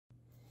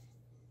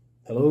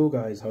Hello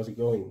guys, how's it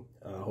going?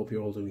 Hope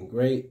you're all doing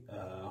great.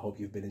 Hope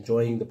you've been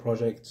enjoying the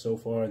project so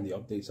far and the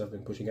updates I've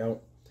been pushing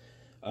out.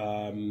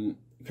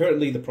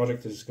 Currently the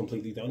project is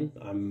completely done.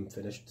 I'm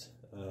finished.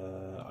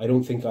 I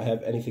don't think I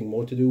have anything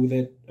more to do with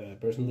it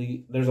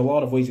personally. There's a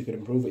lot of ways you could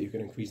improve it. You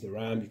could increase the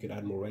RAM, you could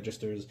add more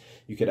registers,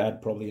 you could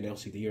add probably an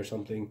LCD or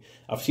something.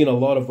 I've seen a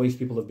lot of ways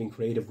people have been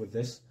creative with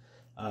this.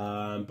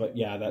 But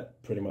yeah,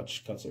 that pretty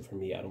much cuts it for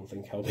me. I don't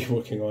think I'll be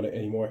working on it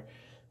anymore.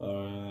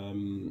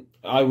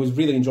 I was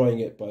really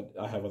enjoying it, but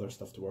I have other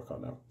stuff to work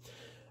on now.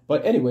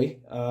 But anyway,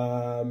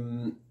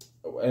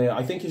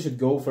 I think you should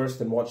go first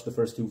and watch the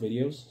first two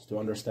videos to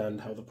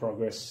understand how the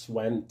progress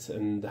went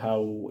and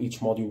how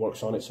each module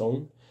works on its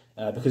own.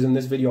 Because in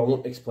this video I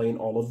won't explain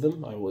all of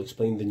them, I will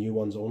explain the new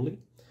ones only.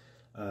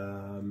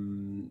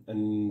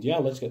 And yeah,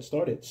 let's get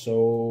started.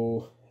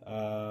 So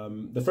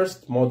the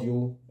first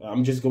module,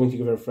 I'm just going to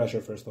give a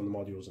refresher first on the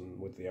modules and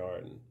what they are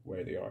and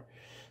where they are.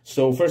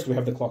 So first we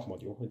have the clock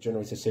module. It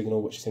generates a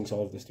signal which syncs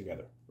all of this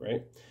together,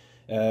 right?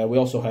 We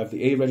also have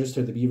the A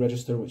register, the B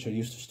register, which are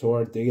used to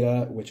store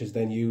data, which is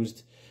then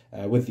used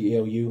with the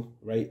ALU,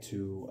 right,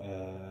 to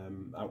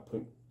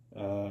output,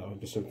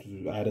 just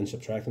to add and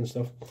subtract and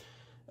stuff.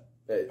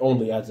 It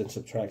only adds and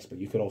subtracts, but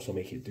you could also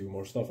make it do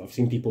more stuff. I've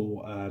seen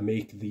people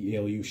make the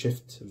ALU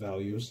shift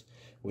values,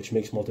 which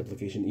makes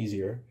multiplication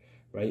easier,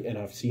 right? And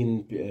I've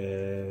seen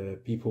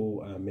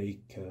people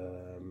make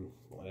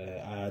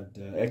add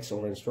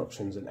XOR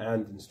instructions and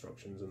AND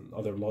instructions and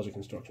other logic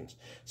instructions.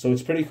 So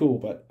it's pretty cool,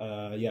 but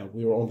yeah,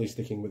 we were only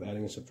sticking with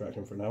adding and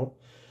subtraction for now.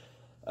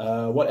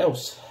 What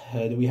else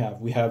do we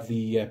have? We have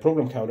the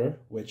program counter,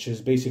 which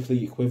is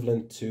basically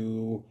equivalent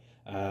to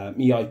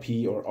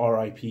EIP or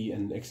RIP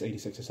in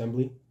x86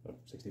 assembly.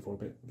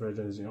 64-bit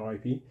version is the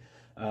RIP.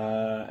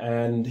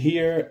 And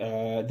here,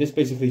 this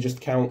basically just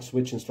counts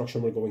which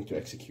instruction we're going to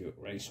execute,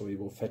 right? So we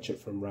will fetch it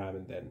from RAM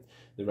and then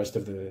the rest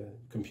of the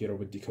computer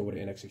would decode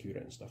it and execute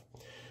it and stuff.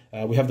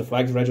 We have the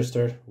flags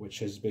register,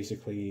 which is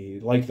basically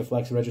like the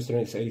flags register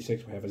in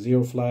x86. We have a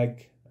 0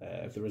 flag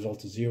if the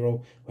result is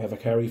 0. We have a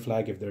carry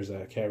flag if there's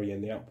a carry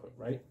in the output,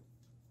 right?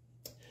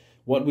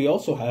 What we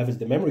also have is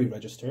the memory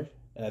register.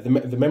 The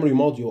memory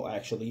module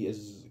actually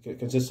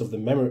consists of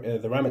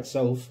the RAM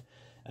itself,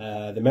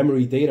 the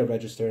memory data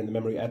register and the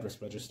memory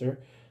address register,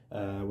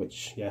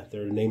 which, yeah,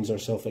 their names are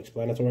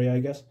self-explanatory, I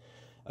guess.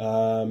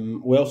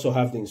 We also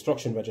have the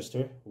instruction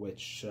register,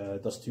 which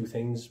does two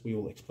things. We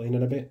will explain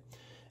in a bit.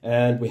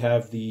 And we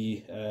have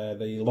the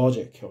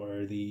logic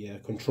or the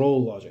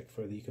control logic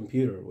for the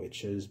computer,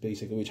 which has the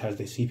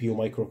CPU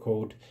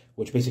microcode,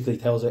 which basically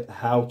tells it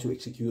how to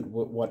execute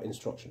what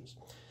instructions.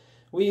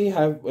 We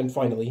have, and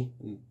finally,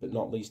 but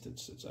not least,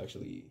 it's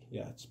actually,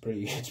 yeah, it's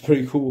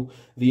pretty cool,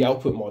 the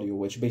output module,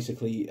 which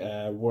basically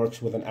works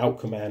with an out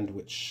command,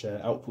 which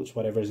outputs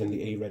whatever's in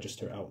the A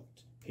register out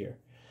here.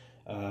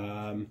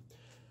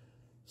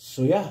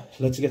 So yeah,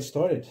 let's get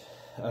started.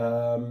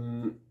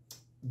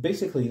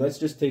 Basically, let's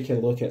just take a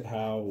look at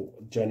how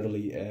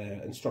generally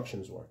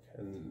instructions work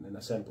in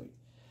assembly.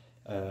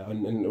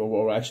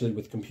 Or actually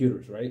with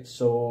computers, right?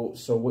 So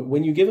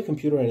when you give a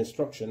computer an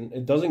instruction,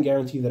 it doesn't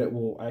guarantee that it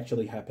will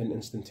actually happen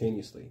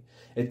instantaneously.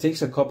 It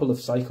takes a couple of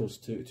cycles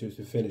to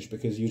finish,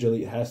 because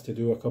usually it has to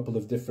do a couple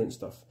of different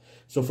stuff.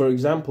 So for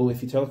example,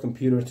 if you tell a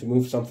computer to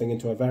move something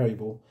into a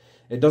variable,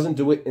 it doesn't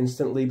do it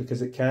instantly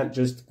because it can't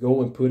just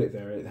go and put it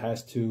there. It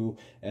has to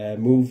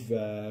move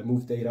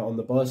data on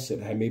the bus. It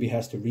maybe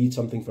has to read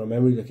something from a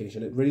memory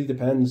location. It really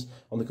depends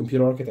on the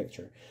computer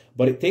architecture.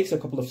 But it takes a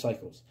couple of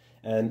cycles.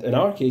 And in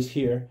our case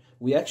here,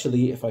 we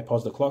actually, if I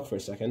pause the clock for a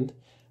second,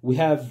 we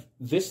have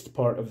this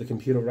part of the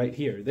computer right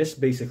here. This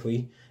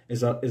basically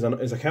is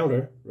a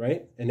counter,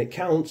 right? And it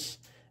counts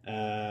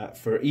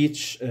for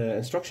each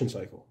instruction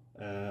cycle.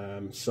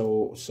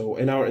 So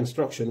in our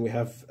instruction, we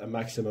have a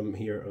maximum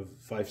here of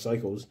 5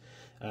 cycles,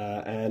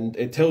 and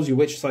it tells you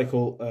which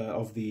cycle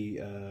of the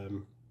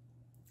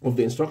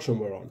instruction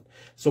we're on.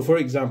 So for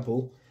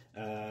example,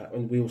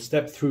 and we will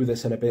step through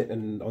this in a bit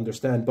and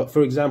understand, but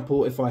for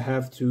example, if I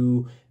have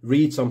to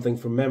read something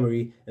from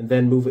memory and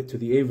then move it to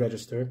the A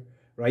register,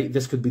 right,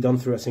 this could be done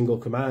through a single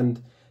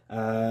command.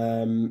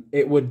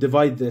 It would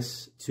divide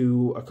this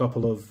to a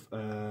couple of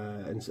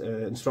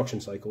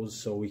instruction cycles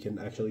so we can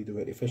actually do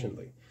it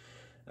efficiently.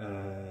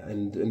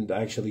 And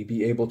actually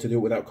be able to do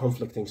it without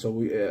conflicting,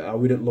 so I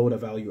wouldn't load a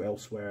value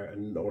elsewhere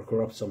or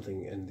corrupt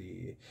something in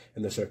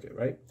the circuit,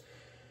 right?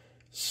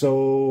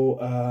 So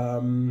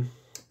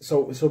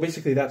so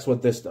basically that's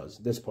what this does,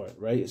 this part,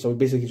 right? So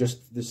basically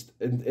just this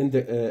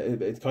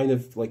it kind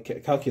of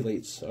like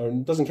calculates, or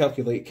doesn't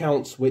calculate,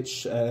 counts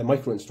which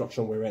micro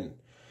instruction we're in,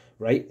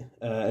 right?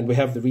 And we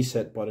have the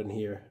reset button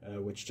here,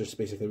 which just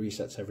basically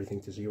resets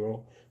everything to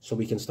 0, so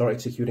we can start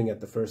executing at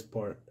the first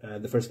part,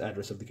 the first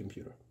address of the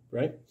computer,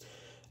 right?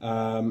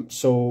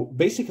 So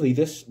basically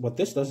what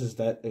this does is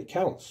that it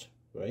counts,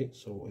 right?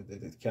 So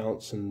it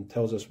counts and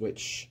tells us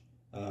which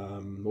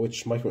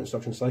micro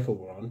instruction cycle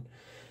we're on.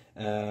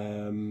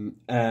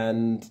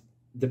 And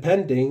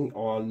depending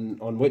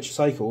on which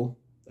cycle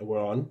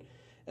we're on,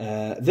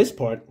 this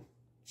part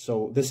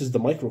So this is the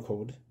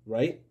microcode,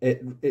 right?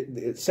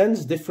 It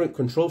sends different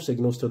control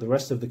signals to the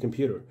rest of the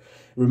computer.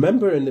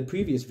 Remember in the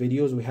previous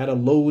videos, we had a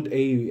load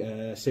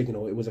A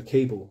signal. It was a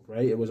cable,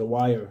 right? It was a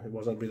wire. It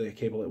wasn't really a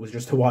cable. It was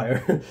just a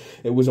wire.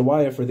 It was a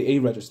wire for the A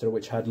register,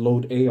 which had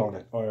load A on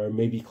it, or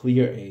maybe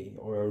clear A,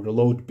 or the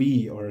load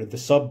B, or the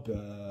sub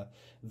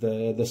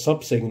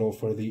signal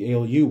for the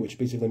ALU, which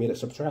basically made it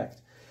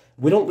subtract.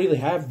 We don't really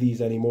have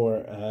these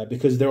anymore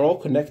because they're all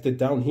connected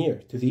down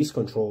here to these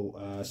control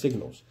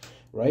signals,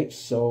 right?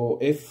 So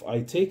if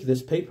I take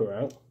this paper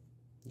out,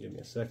 give me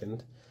a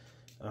second,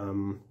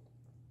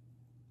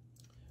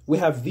 we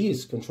have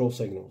these control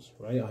signals,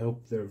 right? I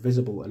hope they're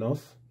visible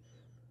enough.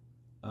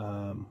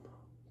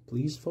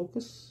 Please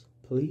focus,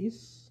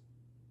 please.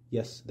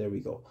 Yes, there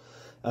we go.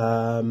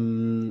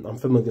 I'm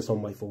filming this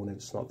on my phone and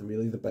it's not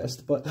really the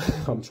best, but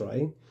I'm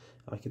trying.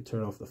 I could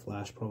turn off the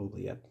flash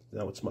probably. Yeah,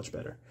 now it's much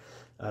better.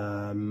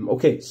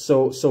 Okay,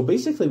 so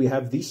basically we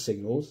have these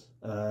signals,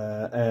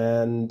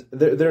 and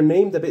they're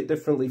named a bit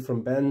differently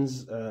from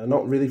Ben's,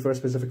 not really for a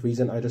specific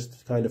reason. I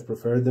just kind of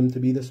prefer them to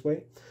be this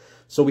way.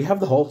 So we have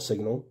the halt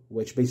signal,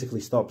 which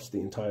basically stops the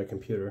entire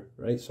computer,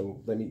 right?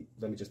 So let me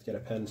just get a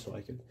pen so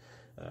I could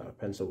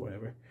pencil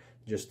whatever,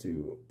 just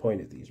to point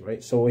at these,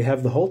 right? So we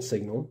have the halt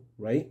signal,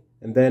 right?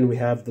 And then we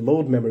have the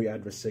load memory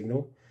address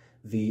signal,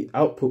 the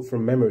output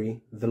from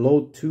memory, the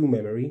load to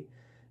memory,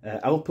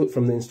 output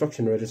from the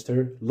instruction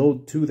register,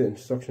 load to the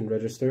instruction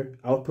register,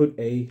 output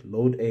A,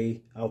 load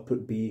A,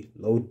 output B,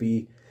 load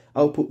B,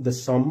 output the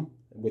sum,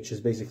 which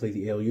is basically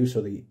the ALU, so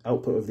the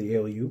output of the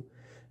ALU,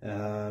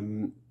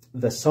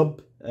 the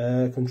sub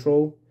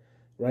control,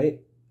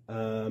 right?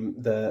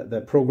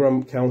 The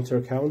program counter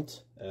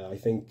count. I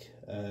think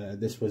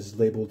this was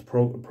labeled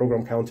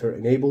program counter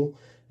enable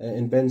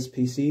in Ben's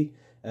PC.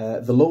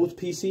 The load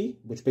PC,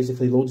 which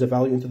basically loads a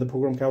value into the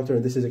program counter,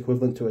 and this is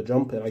equivalent to a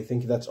jump, and I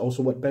think that's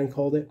also what Ben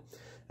called it.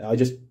 I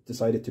just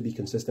decided to be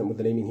consistent with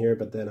the naming here,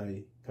 but then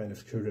I kind of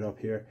screwed it up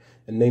here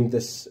and named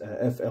this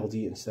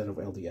FLD instead of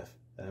LDF,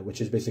 which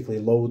is basically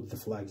load the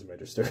flags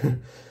register.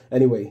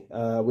 Anyway,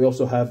 we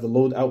also have the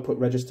load output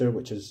register,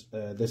 which is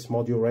this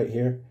module right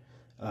here,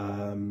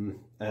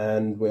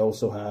 and we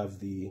also have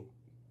the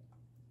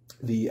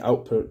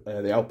output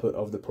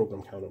of the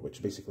program counter,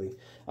 which basically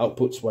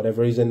outputs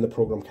whatever is in the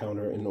program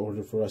counter in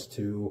order for us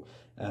to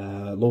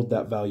load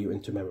that value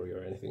into memory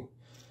or anything.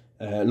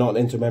 Not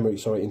into memory,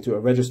 sorry, into a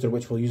register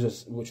which we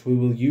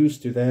will use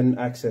to then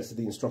access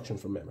the instruction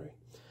from memory.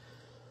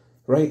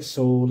 Right,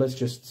 so let's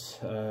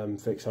just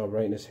fix our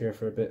brightness here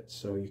for a bit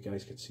so you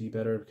guys can see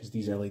better, because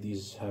these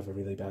LEDs have a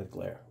really bad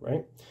glare,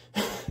 right?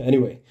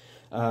 Anyway,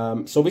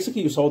 so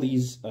basically you saw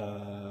these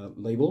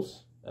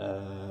labels.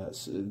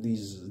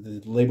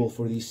 The label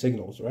for these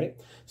signals, right?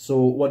 So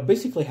what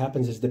basically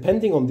happens is,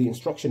 depending on the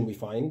instruction we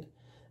find,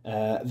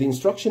 the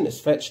instruction is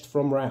fetched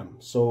from RAM.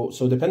 So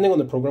depending on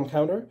the program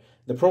counter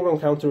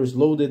is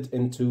loaded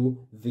into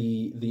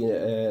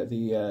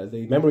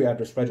the memory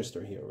address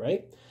register here,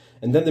 right?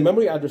 And then the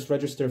memory address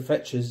register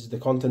fetches the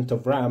content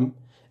of RAM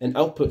and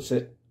outputs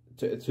it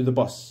to the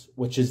bus,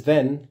 which is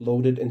then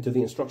loaded into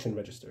the instruction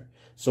register.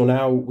 So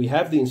now we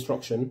have the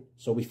instruction,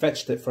 so we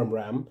fetched it from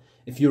RAM.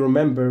 If you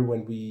remember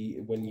when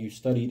you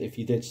studied, if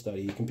you did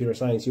study computer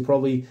science, you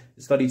probably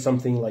studied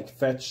something like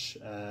fetch,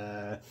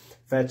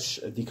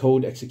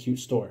 decode, execute,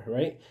 store,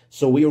 right?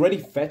 So we already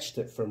fetched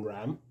it from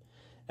RAM,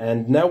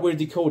 and now we're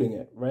decoding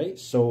it, right?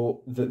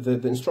 So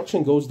the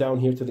instruction goes down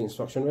here to the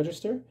instruction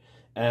register,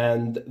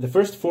 and the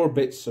first 4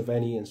 bits of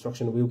any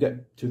instruction, we'll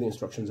get to the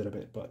instructions in a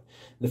bit, but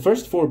the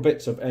first 4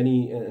 bits of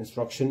any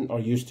instruction are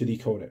used to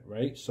decode it,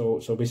 right? So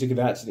basically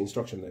that's the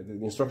instruction.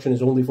 The instruction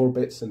is only 4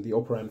 bits, and the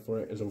operand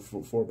for it is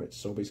 4 bits.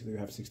 So basically we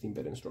have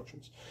 16-bit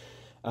instructions.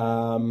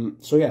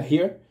 So yeah,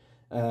 here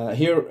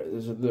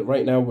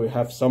right now we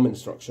have some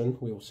instruction.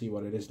 We will see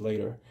what it is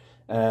later.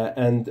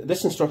 And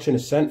this instruction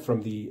is sent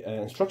from the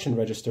instruction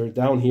register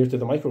down here to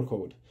the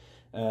microcode.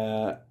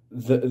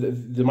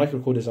 The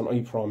microcode is on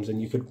EEPROMs,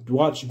 and you could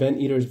watch Ben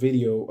Eater's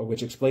video,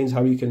 which explains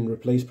how you can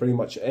replace pretty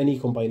much any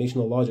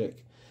combinational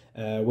logic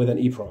with an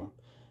EEPROM.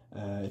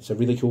 It's a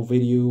really cool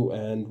video,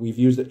 and we've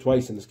used it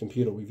twice in this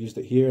computer. We've used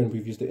it here, and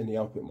we've used it in the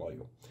output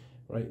module.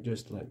 Right,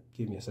 just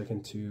give me a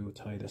second to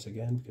tie this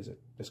again, because it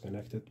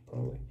disconnected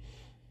probably.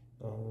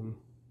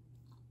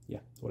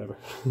 Yeah, whatever.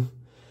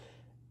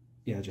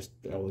 Yeah,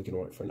 I'll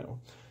ignore it for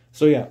now.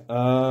 So yeah,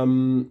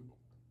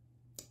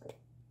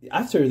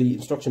 after the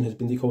instruction has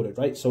been decoded,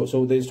 right? So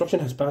the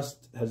instruction has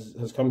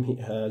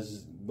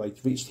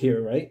reached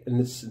here, right? And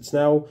it's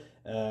now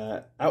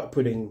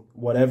outputting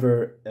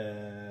whatever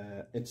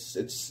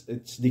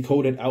its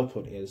decoded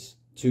output is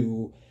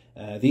to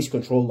these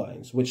control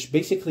lines, which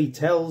basically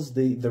tells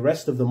the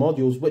rest of the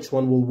modules which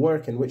one will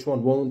work and which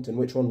one won't, and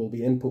which one will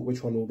be input,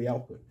 which one will be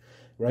output,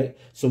 right?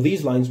 So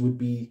these lines would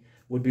be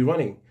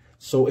running.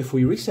 So if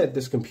we reset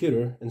this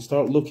computer and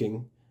start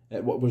looking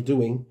at what we're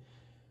doing,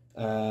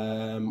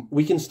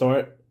 we can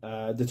start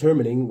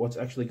determining what's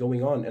actually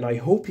going on. And I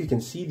hope you can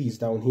see these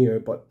down here,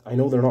 but I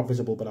know they're not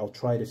visible, but I'll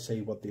try to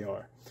say what they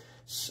are.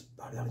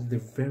 I mean, they're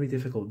very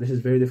difficult. This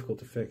is very difficult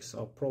to fix.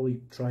 I'll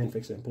probably try and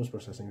fix it in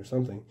post-processing or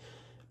something,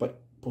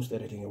 but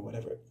post-editing or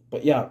whatever.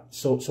 But yeah,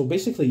 so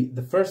basically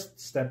the first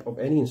step of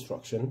any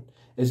instruction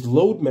is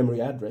load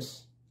memory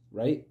address,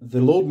 right?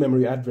 The load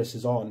memory address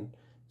is on,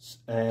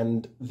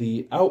 and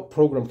the out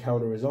program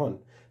counter is on.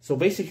 So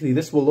basically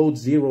this will load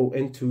 0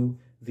 into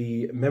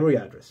the memory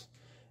address.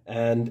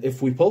 And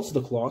if we pulse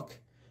the clock,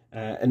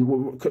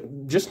 and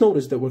just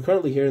notice that we're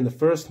currently here in the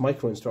first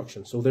micro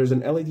instruction. So there's an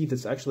LED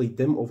that's actually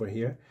dim over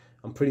here.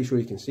 I'm pretty sure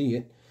you can see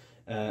it.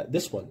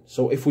 This one.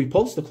 So if we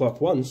pulse the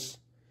clock once,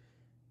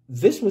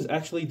 this was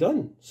actually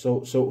done.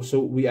 So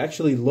we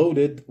actually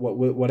loaded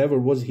whatever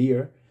was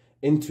here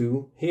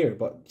into here.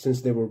 But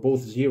since they were both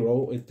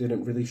 0, it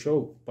didn't really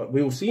show. But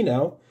we will see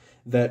now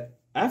that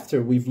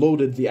after we've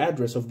loaded the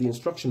address of the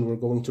instruction we're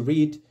going to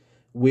read,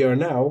 we are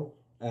now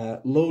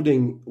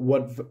loading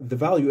the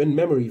value in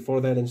memory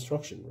for that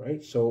instruction,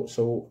 right? So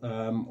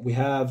we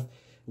have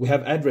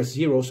address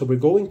 0, so we're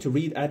going to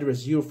read address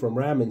 0 from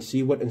RAM and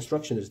see what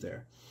instruction is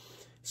there.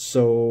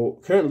 So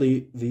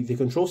currently the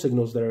control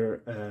signals that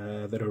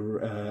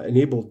are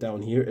enabled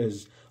down here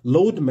is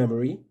load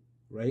memory,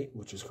 right?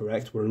 Which is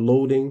correct. We're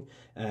loading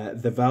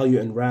the value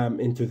in RAM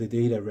into the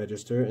data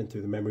register,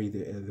 into the memory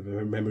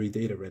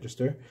data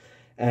register,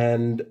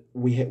 and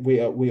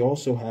we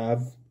also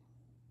have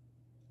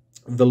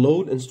the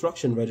load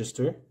instruction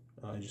register.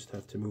 I just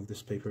have to move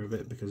this paper a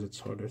bit because it's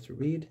harder to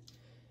read.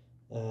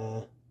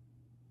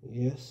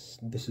 Yes,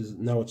 this is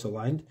now it's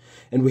aligned,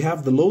 and we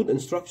have the load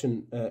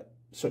instruction.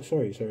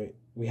 Sorry. The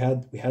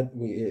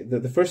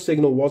first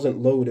signal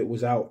wasn't load; it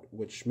was out,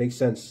 which makes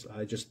sense.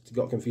 I just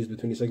got confused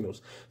between the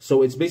signals.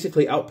 So it's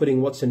basically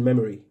outputting what's in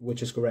memory,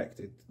 which is correct.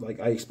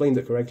 Like I explained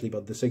it correctly,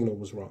 but the signal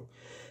was wrong.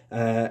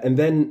 And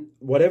then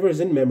whatever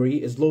is in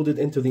memory is loaded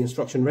into the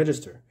instruction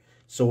register.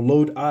 So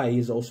load I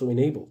is also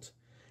enabled.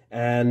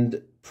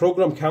 And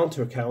program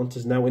counter count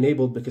is now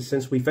enabled because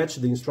since we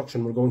fetched the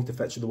instruction, we're going to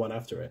fetch the one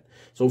after it.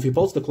 So if you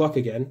pulse the clock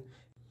again,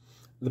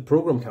 the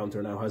program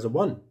counter now has a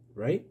 1,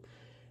 right?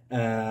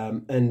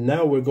 And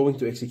now we're going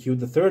to execute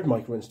the third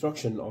micro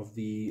instruction of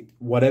the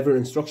whatever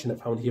instruction I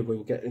found here.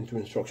 We'll get into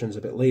instructions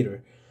a bit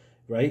later,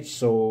 right?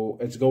 So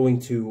it's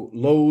going to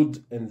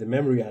load in the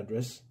memory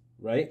address,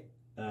 right?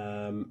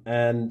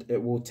 And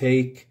it will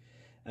take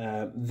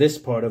this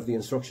part of the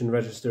instruction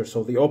register,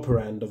 so the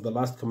operand of the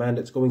last command,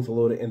 it's going to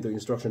load it into the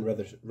instruction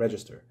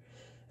register,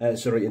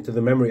 into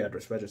the memory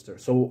address register.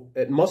 So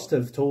it must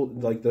have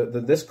told, like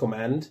this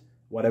command,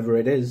 whatever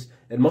it is,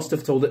 it must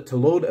have told it to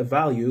load a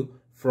value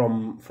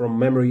from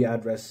memory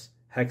address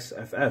hex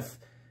ff,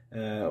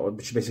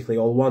 which is basically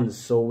all ones.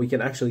 So we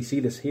can actually see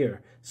this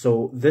here.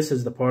 So this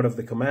is the part of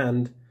the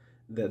command,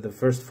 the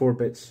first 4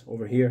 bits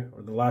over here,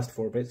 or the last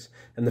 4 bits,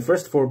 and the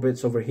first 4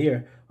 bits over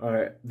here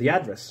are the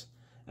address.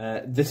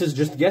 This is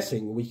just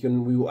guessing.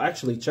 We will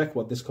actually check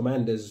what this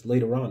command is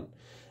later on.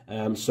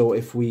 So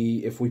if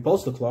we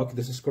pulse the clock,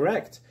 this is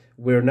correct.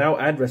 We're now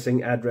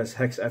addressing address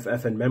hex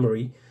ff in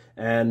memory,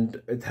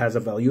 and it has a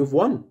value of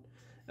 1.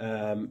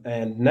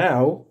 And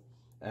now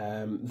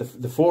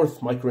the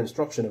fourth micro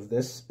instruction of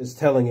this is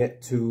telling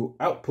it to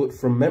output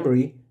from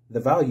memory the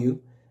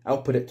value,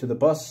 output it to the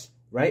bus,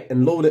 right,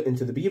 and load it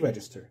into the B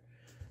register.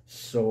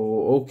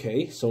 So,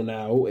 okay, so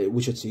now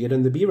we should see it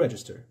in the B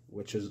register,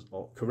 which is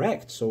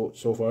correct. So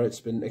far it's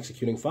been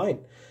executing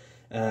fine.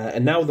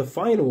 And now the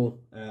final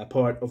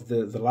part of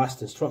the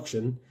last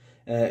instruction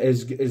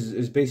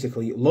is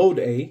basically load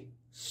A.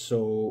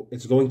 So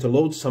it's going to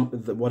load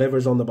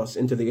whatever's on the bus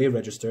into the A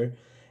register,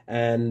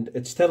 and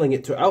it's telling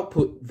it to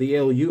output the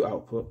ALU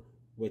output,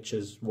 which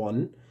is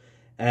 1,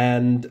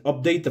 and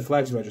update the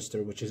flags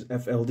register, which is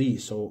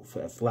FLD, so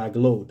flag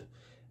load.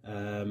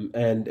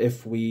 And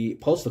if we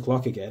pulse the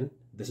clock again,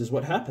 this is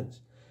what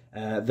happens.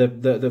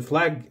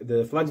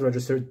 The flags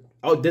register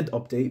did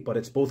update, but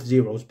it's both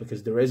zeros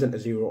because there isn't a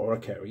 0 or a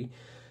carry.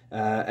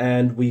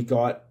 And we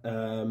got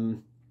a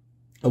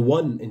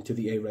 1 into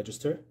the A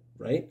register,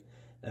 right?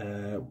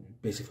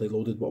 Basically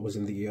loaded what was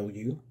in the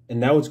ALU, and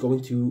now it's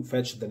going to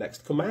fetch the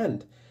next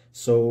command.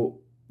 So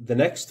the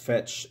next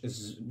fetch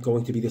is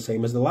going to be the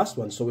same as the last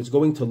one. So it's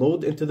going to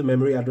load into the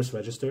memory address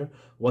register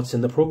what's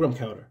in the program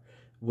counter,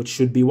 which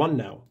should be 1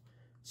 now.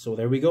 So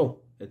there we go.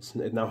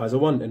 It now has a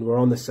 1, and we're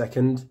on the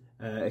second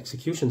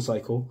execution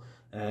cycle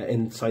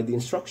inside the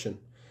instruction,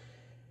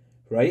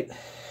 right?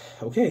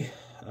 Okay.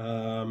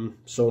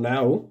 So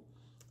now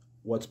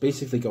what's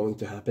basically going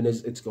to happen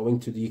is it's going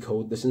to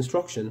decode this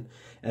instruction,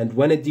 and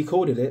when it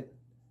decoded it,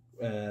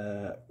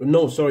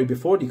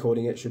 before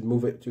decoding it should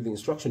move it to the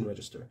instruction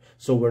register.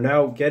 So we're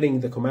now getting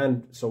the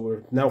command, so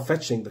we're now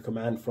fetching the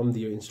command from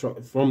the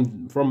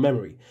from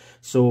memory.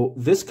 So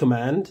this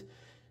command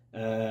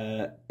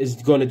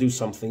is going to do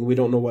something. We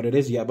don't know what it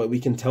is yet, but we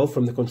can tell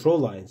from the control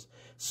lines.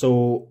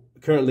 So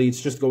currently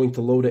it's just going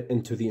to load it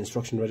into the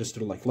instruction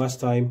register like last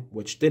time,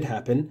 which did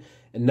happen.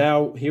 And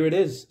now here it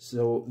is.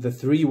 So the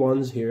 3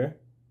 ones here,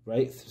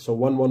 right? So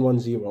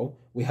 1110,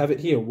 we have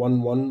it here,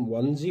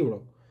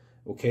 1110.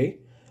 Okay.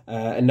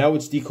 And now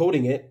it's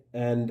decoding it,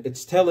 and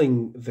it's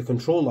telling the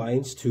control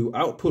lines to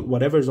output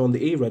whatever's on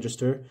the A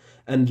register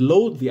and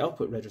load the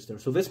output register.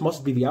 So this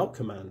must be the out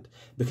command,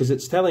 because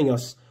it's telling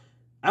us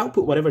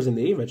output whatever's in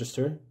the A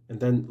register and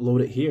then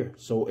load it here.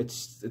 So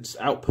it's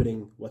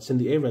outputting what's in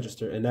the A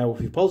register. And now if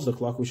we pulse the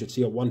clock, we should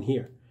see a 1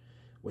 here,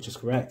 which is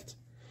correct,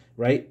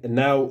 right? And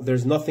now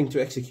there's nothing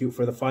to execute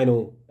for the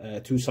final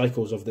 2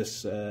 cycles of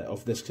this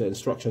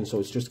instruction. So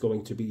it's just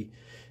going to be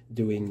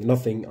doing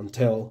nothing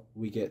until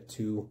we get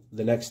to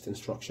the next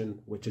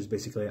instruction, which is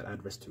basically at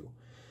address 2,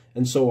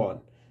 and so on.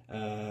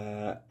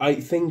 I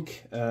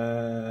think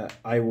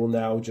I will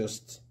now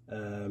just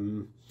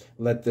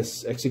let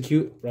this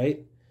execute,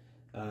 right?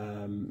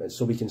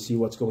 So we can see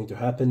what's going to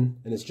happen,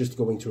 and it's just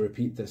going to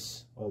repeat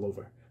this all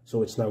over.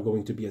 So it's now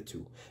going to be a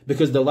 2.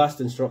 Because the last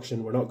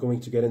instruction, we're not going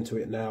to get into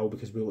it now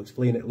because we'll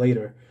explain it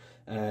later,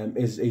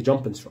 is a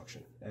jump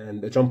instruction.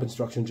 And a jump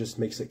instruction just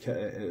makes it,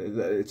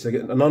 it's a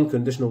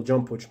non-conditional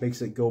jump, which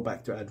makes it go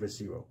back to address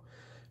 0,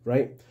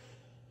 right?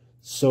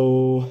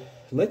 So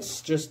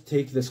let's just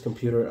take this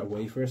computer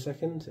away for a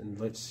second, and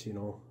let's,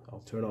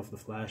 I'll turn off the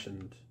flash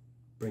and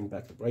bring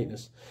back the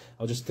brightness.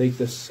 I'll just take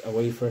this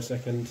away for a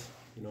second.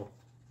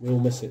 We'll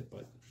miss it,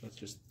 but let's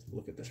just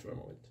look at this for a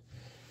moment.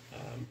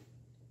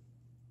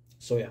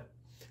 So yeah,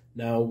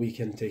 now we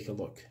can take a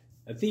look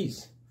at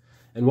these.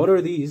 And what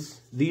are these?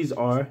 These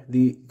are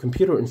the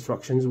computer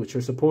instructions which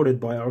are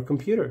supported by our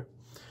computer,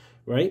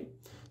 right?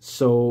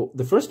 So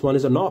the first one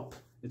is a NOP.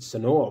 It's a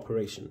no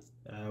operation,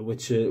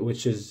 which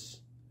is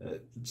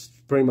it's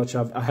pretty much,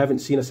 I haven't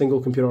seen a single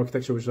computer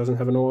architecture which doesn't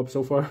have a no-op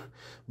so far,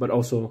 but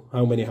also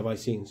how many have I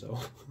seen? So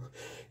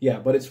yeah,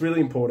 but it's really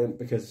important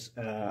because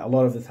a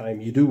lot of the time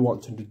you do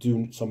want to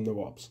do some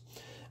no-ops.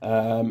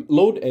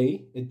 Load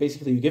A, it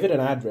basically, you give it an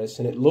address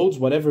and it loads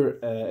whatever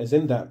is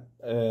in that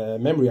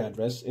memory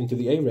address into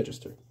the A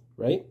register,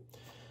 right?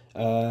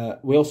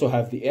 We also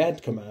have the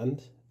add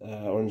command,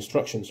 or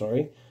instruction,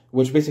 sorry,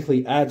 which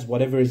basically adds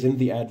whatever is in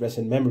the address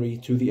in memory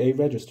to the A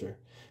register.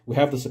 We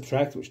have the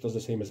subtract, which does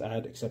the same as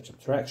add except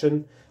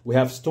subtraction. We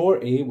have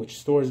store A, which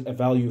stores a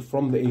value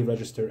from the A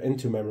register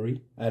into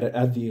memory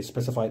at the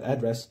specified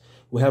address.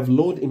 We have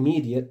load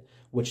immediate,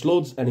 which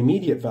loads an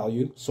immediate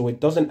value, so it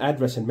doesn't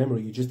address in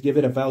memory. You just give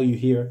it a value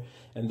here,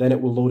 and then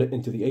it will load it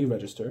into the A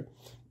register.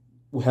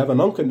 We have an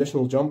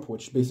unconditional jump,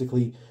 which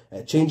basically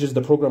changes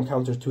the program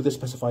counter to the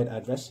specified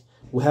address.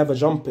 We have a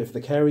jump if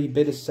the carry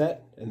bit is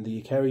set and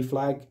the carry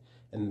flag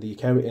and the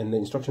carry and the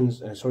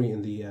instructions,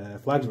 in the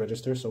flags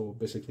register, so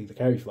basically the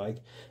carry flag,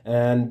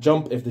 and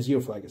jump if the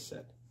 0 flag is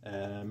set.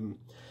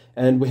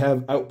 And we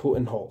have output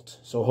and halt.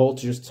 So halt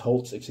just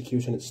halts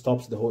execution, it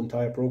stops the whole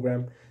entire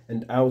program,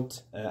 and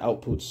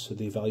outputs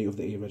the value of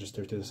the A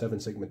register to the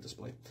 7-segment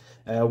display,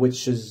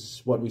 which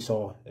is what we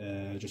saw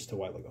just a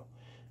while ago.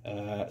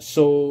 I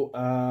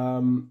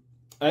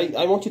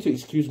want you to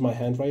excuse my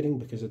handwriting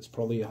because it's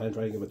probably a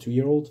handwriting of a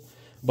 2-year-old.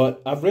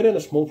 But I've written a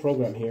small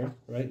program here,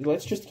 right?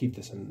 Let's just keep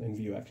this in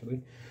view,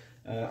 actually.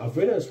 I've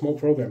written a small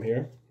program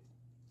here,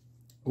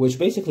 which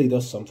basically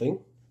does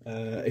something.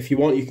 If you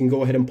want, you can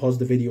go ahead and pause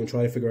the video and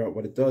try to figure out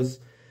what it does.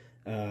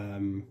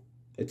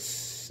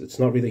 It's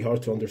not really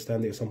hard to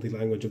understand the assembly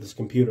language of this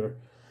computer.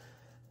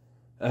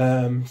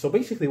 So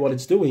basically what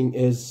it's doing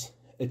is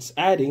it's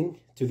adding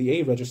to the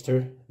A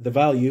register the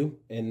value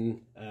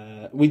in...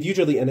 we'd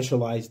usually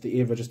initialize the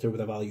A register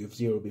with a value of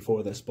 0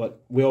 before this,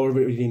 but we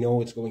already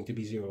know it's going to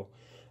be 0.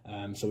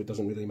 So it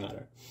doesn't really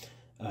matter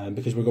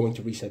because we're going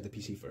to reset the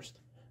PC first.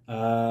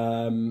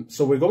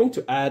 So we're going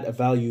to add a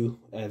value,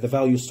 the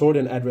value stored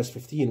in address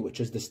 15, which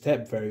is the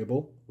step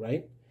variable,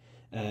 right?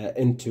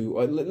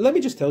 Let me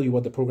just tell you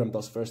what the program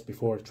does first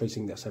before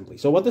tracing the assembly.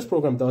 So what this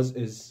program does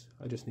is,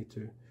 I just need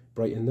to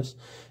brighten this.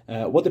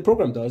 What the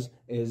program does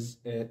is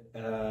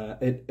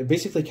it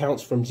basically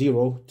counts from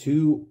 0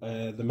 to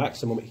the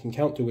maximum it can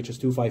count to, which is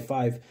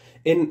 255,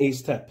 in a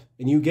step.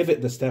 And you give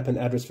it the step in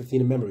address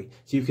 15 in memory.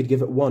 So you could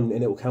give it 1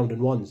 and it will count in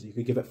 1s. You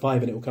could give it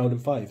 5 and it will count in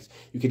 5s.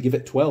 You could give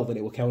it 12 and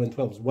it will count in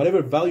 12s.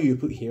 Whatever value you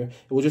put here,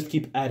 it will just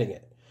keep adding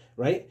it,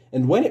 right?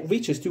 And when it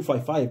reaches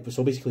 255,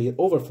 so basically it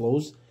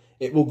overflows,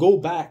 it will go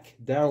back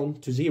down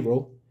to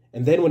 0.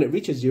 And then when it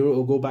reaches 0, it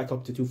will go back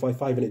up to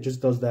 255, and it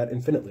just does that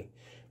infinitely,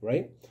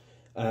 right?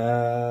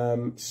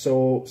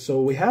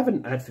 So we have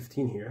an add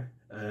 15 here,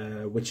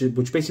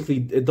 which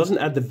basically, it doesn't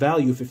add the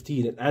value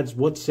 15, it adds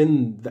what's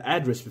in the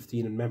address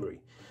 15 in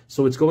memory.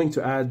 So it's going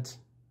to add,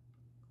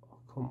 oh,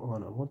 come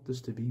on, I want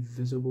this to be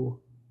visible.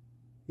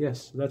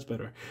 Yes, that's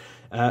better.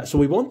 So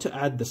we want to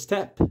add the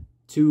step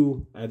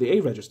to the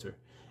A register.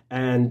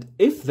 And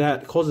if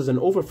that causes an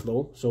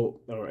overflow,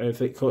 or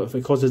if it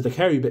causes the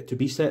carry bit to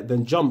be set,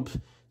 then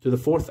jump to the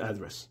 4th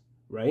address,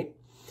 right?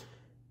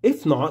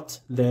 If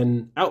not,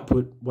 then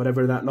output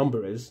whatever that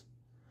number is,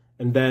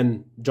 and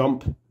then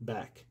jump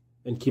back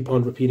and keep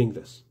on repeating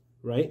this,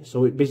 right?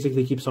 So it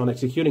basically keeps on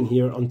executing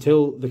here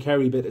until the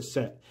carry bit is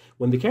set.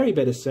 When the carry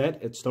bit is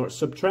set, it starts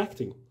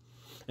subtracting.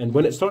 And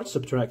when it starts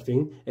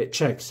subtracting, it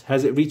checks,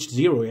 has it reached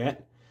 0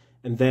 yet?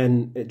 And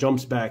then it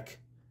jumps back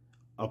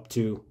up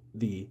to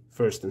the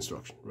first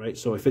instruction, right?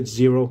 So if it's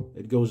 0,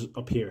 it goes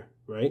up here,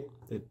 right?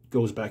 It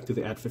goes back to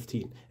the add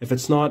 15. If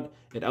it's not,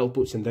 it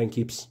outputs and then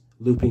keeps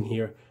looping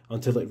here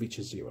until it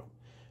reaches 0,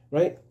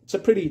 right? It's a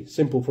pretty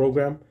simple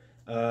program,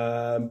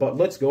 but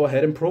let's go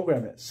ahead and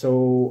program it.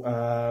 So,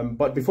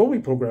 but before we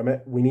program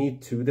it, we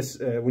need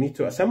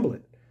to assemble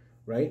it,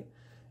 right?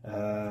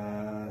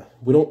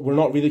 We're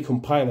not really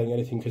compiling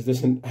anything because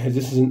this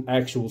isn't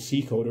actual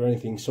C code or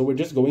anything. So we're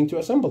just going to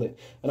assemble it,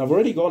 and I've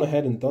already gone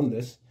ahead and done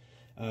this.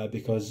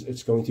 Because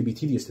it's going to be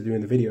tedious to do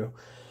in the video.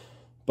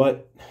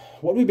 But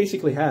what we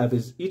basically have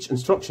is each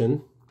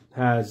instruction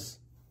has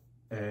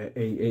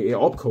a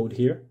opcode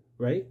here,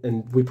 right?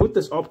 And we put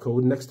this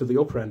opcode next to the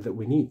operand that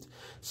we need.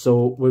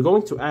 So we're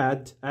going to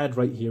add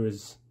right here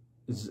is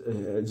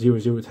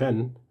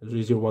 0010,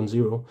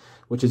 0010,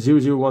 which is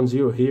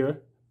 0010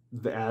 here,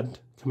 the add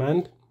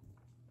command,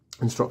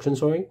 instruction,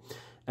 sorry.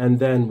 And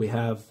then we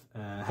have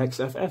hex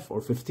FF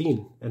or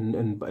 15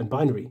 in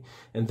binary.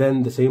 And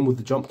then the same with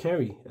the jump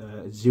carry,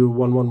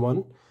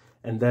 0111,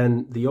 and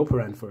then the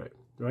operand for it,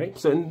 right?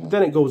 So and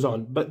then it goes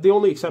on. But the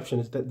only exception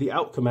is that the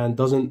out command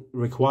doesn't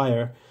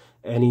require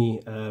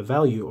any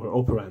value or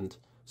operand.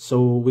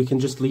 So we can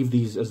just leave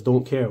these as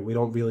don't care. We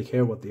don't really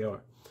care what they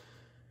are,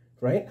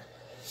 right?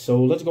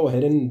 So let's go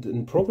ahead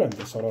and program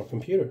this on our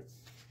computer.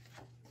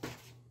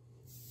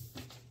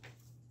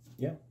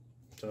 Yeah,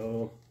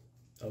 so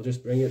I'll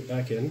just bring it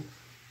back in.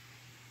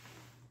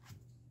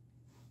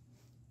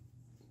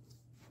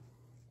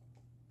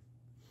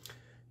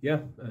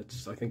 Yeah,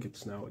 I think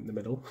it's now in the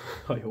middle,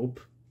 I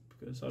hope,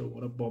 because I don't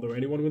want to bother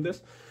anyone with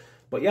this.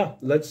 But yeah,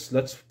 let's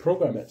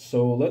program it.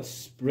 So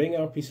let's bring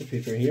our piece of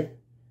paper here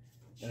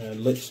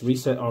and let's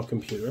reset our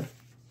computer,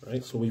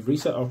 right? So we've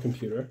reset our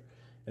computer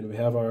and we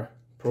have our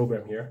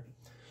program here.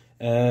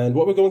 And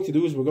what we're going to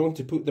do is we're going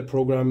to put the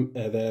program,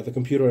 the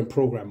computer in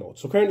program mode.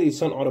 So currently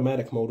it's on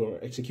automatic mode or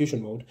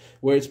execution mode,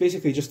 where it's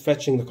basically just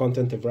fetching the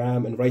content of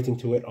RAM and writing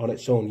to it on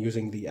its own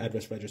using the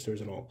address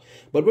registers and all.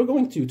 But we're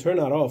going to turn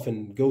that off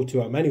and go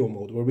to our manual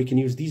mode, where we can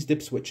use these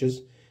dip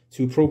switches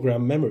to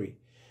program memory.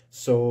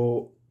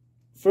 So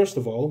first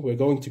of all, we're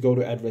going to go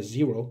to address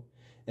 0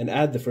 and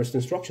add the first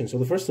instruction. So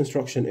the first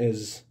instruction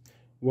is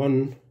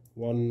 1,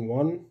 1,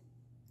 1.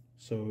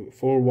 So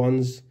 4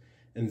 ones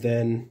and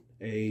then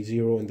a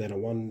 0 and then a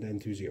 1, then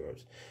 2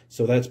 zeros.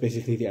 So that's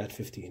basically the add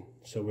 15.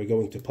 So we're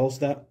going to pulse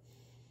that,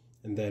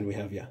 and then we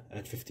have, yeah,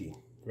 add 15,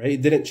 right?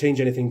 It didn't change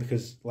anything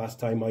because last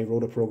time I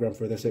wrote a program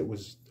for this, it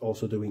was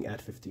also doing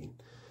add 15.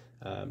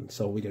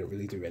 So we didn't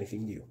really do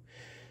anything new.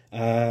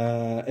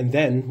 And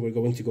then we're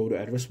going to go to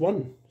address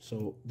 1.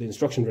 So the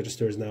instruction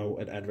register is now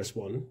at address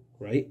 1,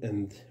 right?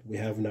 And we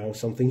have now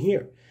something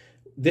here.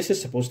 This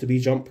is supposed to be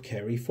jump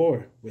carry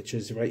 4, which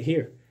is right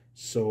here.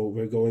 So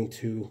we're going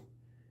to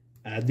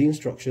add the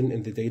instruction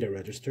in the data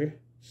register.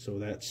 So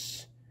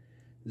that's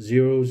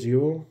 0,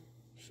 0.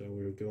 So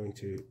we're going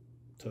to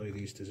tie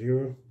these to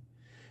 0.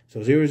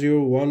 So 0,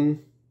 0, 1,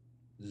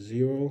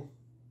 0.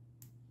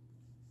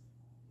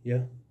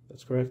 Yeah,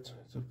 that's correct.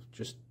 So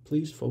just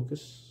please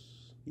focus.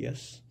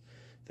 Yes,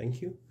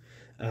 thank you.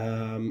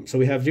 So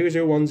we have 0,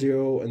 0, 1,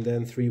 0 and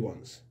then 3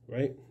 ones,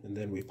 right? And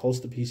then we pulse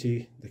the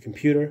PC, the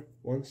computer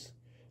once,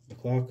 the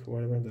clock,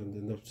 whatever,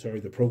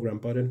 the program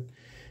button.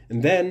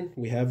 And then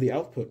we have the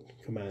output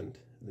command,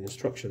 the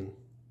instruction,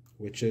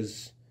 which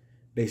is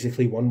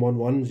basically 1, 1,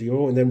 1,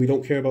 0, and then we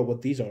don't care about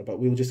what these are, but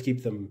we'll just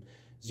keep them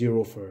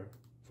 0 for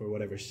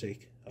whatever's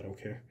sake. I don't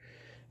care.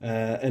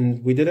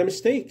 And we did a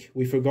mistake.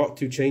 We forgot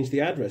to change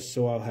the address,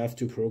 so I'll have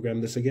to program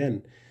this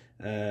again.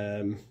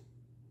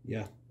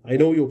 Yeah, I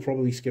know you'll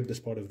probably skip this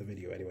part of the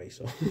video anyway,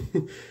 so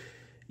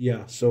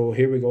yeah, so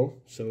here we go.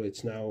 So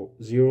it's now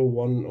 0,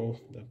 1, oh,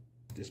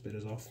 this bit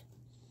is off.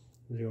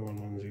 0, 1,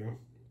 1, 0.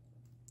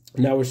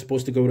 Now we're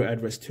supposed to go to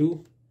address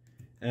 2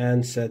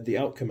 and set the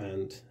out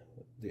command,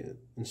 the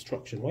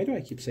instruction. Why do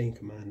I keep saying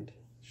command?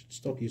 I should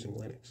stop using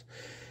Linux.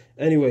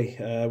 Anyway,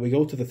 we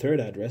go to the third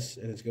address,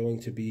 and it's going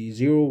to be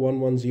 0, 1,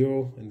 1,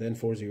 0, and then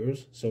 4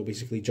 zeros. So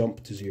basically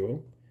jump to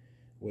 0,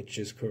 which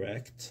is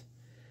correct.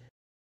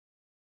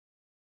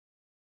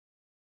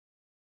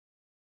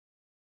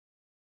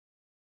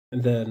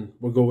 And then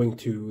we're going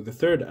to the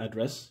third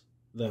address,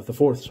 the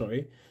fourth,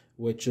 sorry,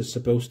 which is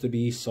supposed to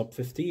be sub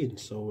 15.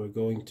 So we're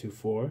going to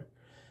 4,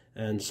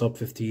 and sub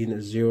 15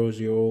 is 0,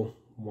 0,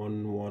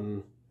 1,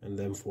 1, and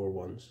then 4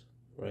 ones,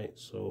 right?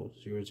 So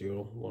 0,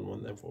 0, 1,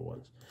 1, then 4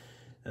 ones.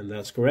 And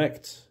that's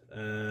correct.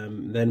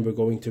 Then we're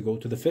going to go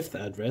to the fifth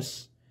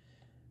address,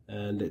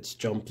 and it's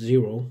jump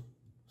 0.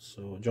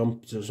 So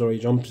jump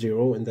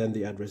 0, and then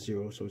the address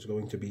 0. So it's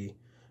going to be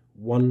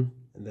 1,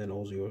 and then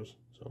all zeros.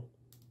 So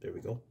there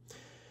we go.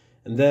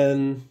 And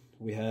then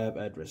we have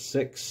address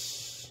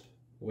 6,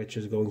 which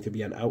is going to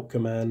be an out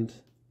command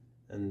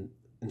and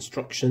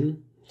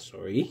instruction.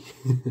 Sorry.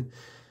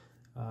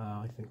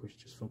 I think we should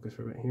just focus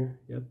right here.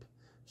 Yep.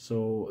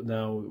 So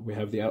now we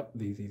have the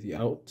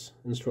out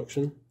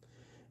instruction.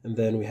 And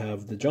then we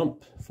have the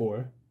jump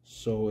 4.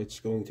 So it's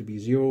going to be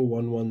 0,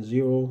 1, 1,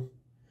 0.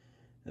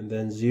 And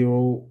then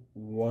 0,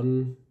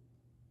 1,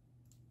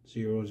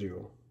 0,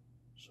 0.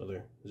 So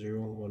there,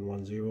 0, 1,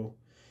 1, 0,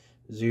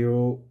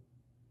 0,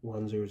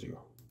 1, 0,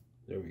 0.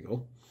 There we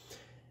go.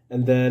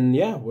 And then,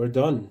 yeah, we're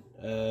done.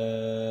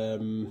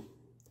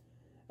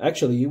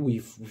 Actually, we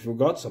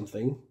forgot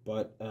something,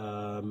 but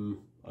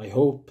I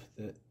hope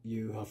that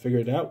you have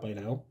figured it out by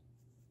now.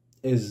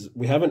 Is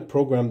we haven't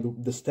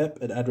programmed the step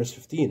at address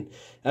 15.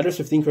 Address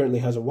 15 currently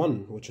has a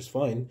 1, which is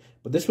fine,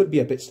 but this would be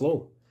a bit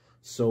slow.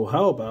 So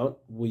how about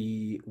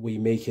we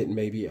make it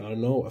maybe, I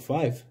don't know, a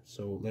 5.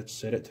 So let's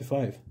set it to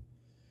 5.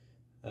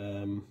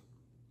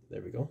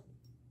 There we go.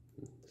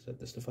 Set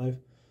this to 5.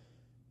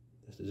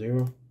 This to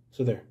 0.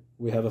 So there,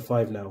 we have a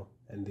 5 now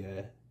in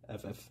the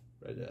FF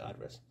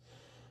address.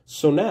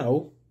 So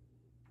now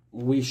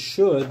we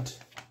should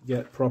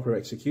get proper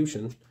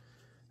execution.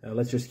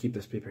 Let's just keep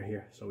this paper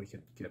here so we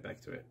can get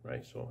back to it,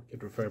 right? So I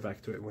could refer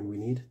back to it when we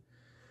need.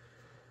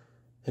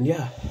 And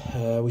yeah,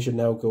 we should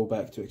now go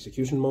back to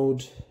execution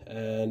mode,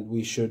 and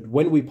we should,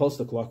 when we pulse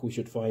the clock, we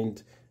should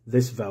find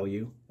this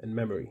value in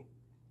memory.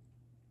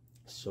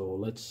 So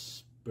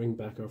let's bring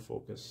back our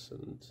focus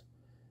and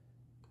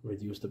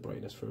reduce the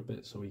brightness for a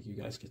bit so you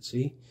guys could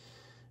see.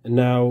 And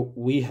now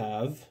we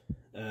have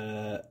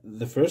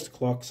the first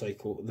clock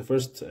cycle, the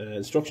first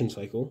instruction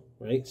cycle,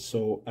 right?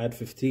 So add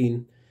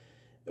 15.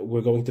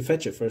 We're going to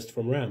fetch it first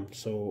from RAM.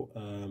 So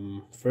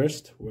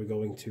first we're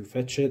going to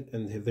fetch it,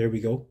 and there we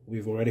go.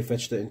 We've already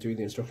fetched it into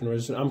the instruction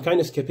register. I'm kind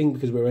of skipping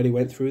because we already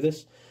went through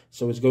this.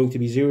 So it's going to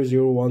be 0,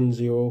 0, 1,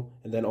 0,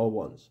 and then all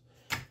ones,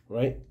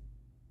 right?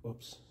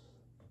 Oops.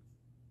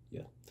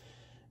 Yeah.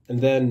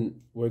 And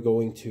then we're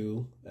going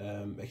to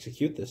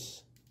execute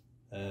this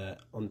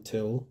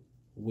until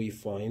we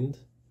find,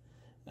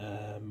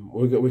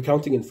 we're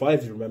counting in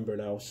 5s, remember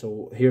now.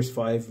 So here's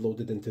 5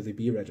 loaded into the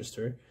B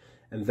register,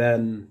 and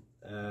then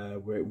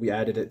we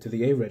added it to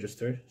the A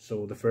register,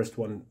 so the first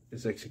one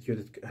is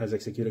has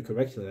executed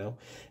correctly now.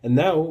 And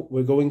now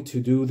we're going to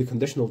do the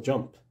conditional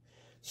jump.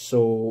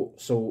 So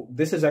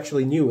this is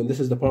actually new, and this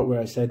is the part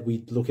where I said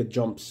we'd look at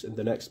jumps in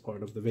the next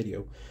part of the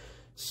video.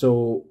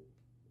 So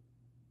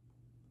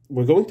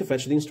we're going to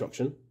fetch the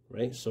instruction,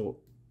 right? So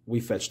we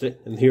fetched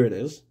it, and here it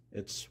is.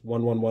 It's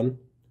 1, 1, 1,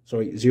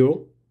 sorry,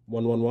 0,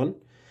 1, 1, 1,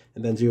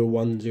 and then 0,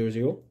 1, 0,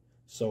 0.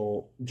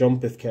 So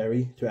jump if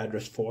carry to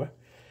address 4.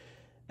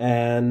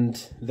 And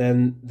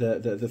then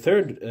the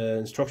third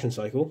instruction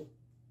cycle,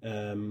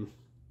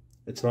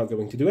 it's not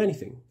going to do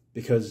anything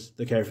because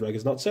the carry flag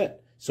is not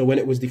set. So when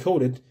it was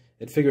decoded,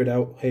 it figured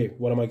out, hey,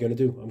 what am I going to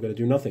do? I'm going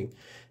to do nothing.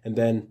 And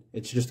then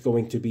it's just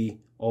going to be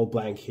all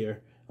blank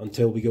here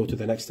until we go to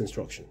the next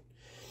instruction.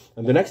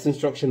 And the next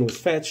instruction was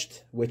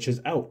fetched, which is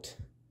out,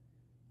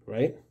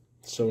 right?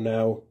 So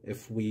now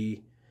if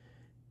we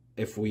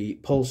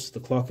pulse the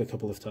clock a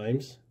couple of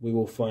times, we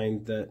will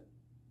find that,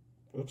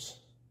 oops.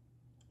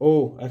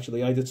 Oh,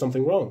 actually, I did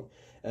something wrong.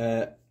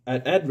 At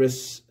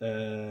address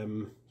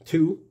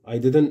 2, I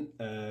didn't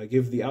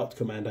give the out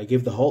command. I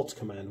gave the halt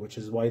command, which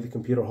is why the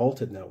computer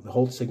halted now. The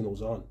halt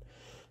signal's on.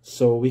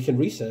 So we can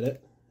reset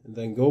it and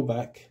then go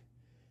back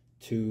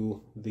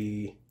to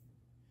the...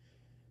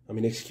 I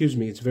mean, excuse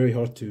me, it's very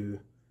hard to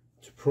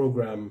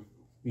program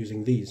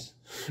using these,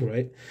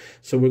 right?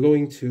 So we're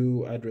going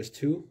to address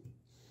 2,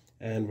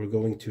 and we're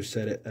going to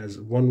set it as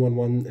 1, 1,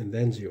 1, and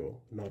then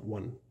 0, not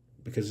 1.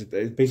 Because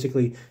it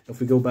basically,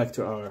 if we go back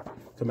to our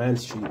command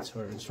sheet,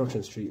 our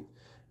instruction sheet,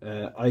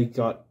 I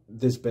got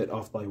this bit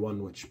off by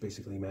 1, which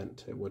basically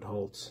meant it would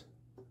halt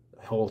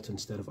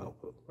instead of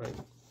output, right?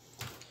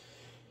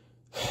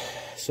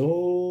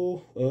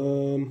 So,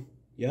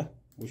 yeah,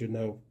 we should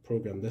now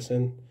program this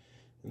in,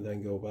 and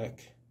then go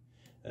back.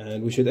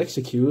 And we should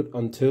execute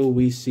until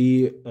we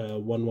see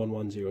 1, 1,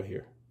 1, 0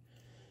 here.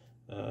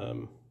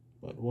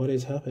 But what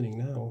is happening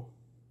now?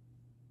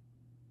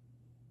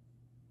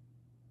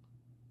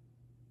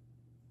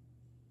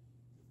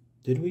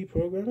 Did we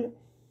program it?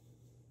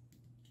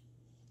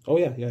 Oh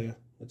yeah,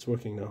 it's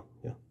working now.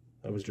 Yeah,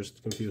 I was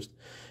just confused.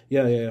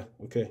 Yeah,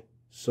 okay.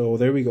 So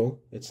there we go.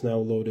 It's now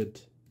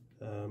loaded.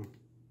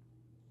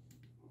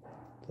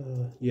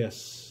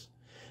 Yes,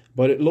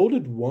 but it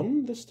loaded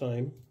 1 this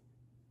time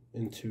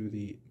into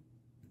the...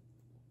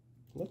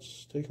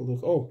 Let's take a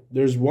look. Oh,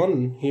 there's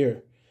 1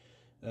 here.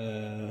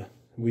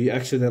 We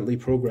accidentally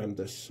programmed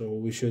this, so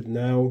we should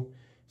now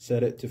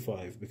set it to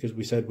 5 because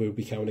we said we'll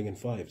be counting in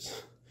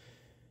 5s.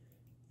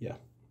 Yeah,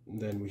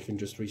 then we can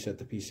just reset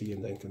the PC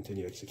and then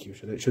continue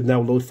execution. It should now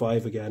load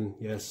 5 again,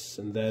 yes,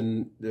 and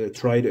then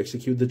try to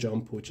execute the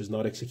jump, which is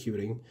not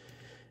executing.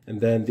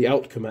 And then the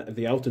out command,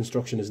 the out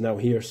instruction is now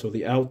here, so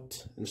the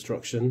out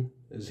instruction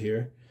is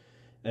here,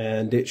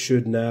 and it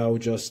should now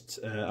just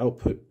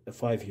output a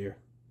 5 here.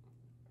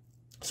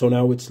 So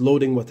now it's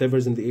loading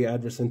whatever's in the A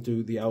address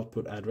into the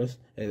output address,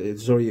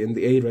 sorry, in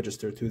the A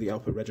register to the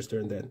output register,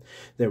 and then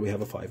there we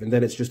have a 5. And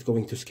then it's just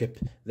going to skip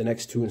the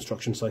next 2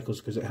 instruction cycles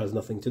because it has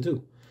nothing to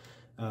do.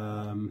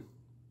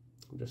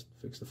 Just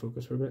fix the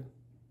focus for a bit.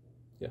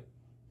 Yeah.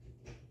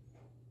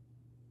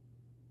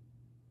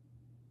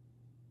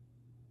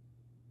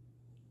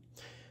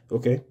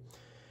 Okay.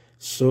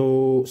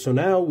 So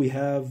now we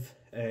have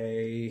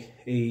a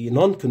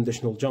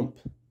non-conditional jump.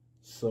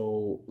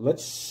 So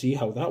let's see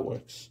how that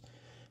works.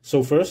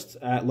 So first,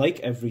 like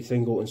every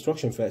single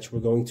instruction fetch, we're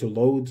going to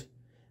load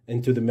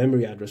into the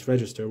memory address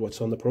register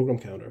what's on the program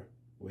counter,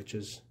 which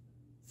is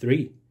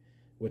 3,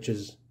 which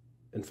is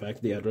in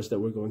fact the address that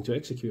we're going to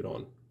execute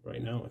on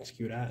right now,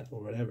 execute at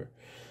or whatever.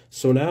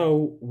 So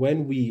now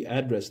when we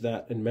address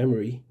that in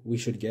memory, we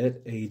should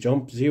get a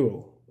jump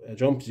 0. A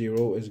jump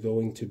 0 is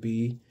going to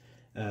be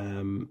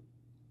 0,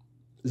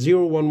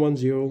 1, 1,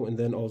 0, and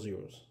then all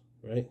zeros,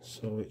 right?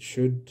 So it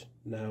should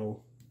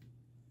now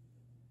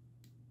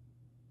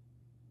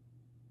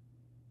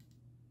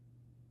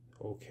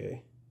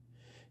okay.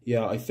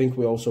 Yeah, I think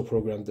we also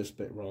programmed this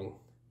bit wrong.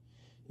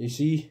 You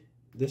see,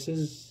 this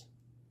is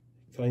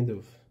kind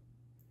of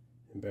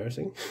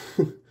embarrassing,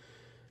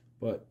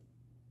 but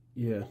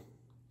yeah.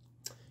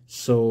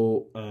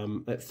 So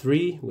at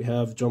 3 we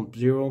have jump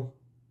 0,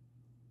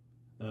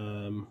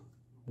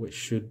 which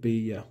should be,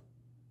 yeah,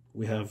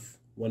 we have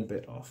 1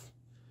 bit off,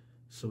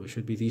 so it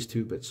should be these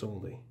 2 bits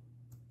only.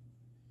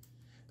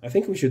 I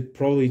think we should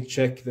probably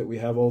check that we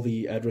have all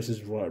the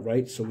addresses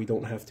right, so we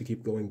don't have to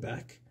keep going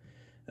back.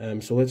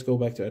 So let's go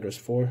back to address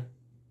 4.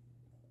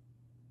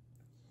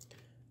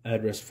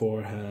 Address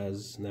 4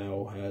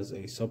 now has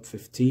a sub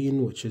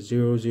 15, which is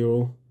 0,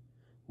 0,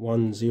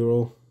 1,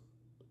 0.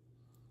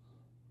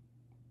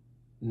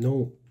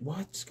 No,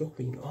 what's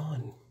going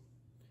on?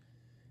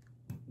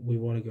 We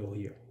want to go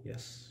here.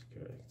 Yes,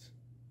 correct.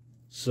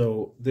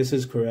 So this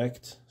is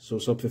correct. So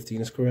sub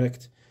 15 is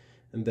correct.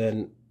 And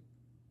then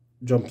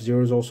jump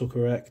 0 is also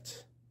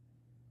correct.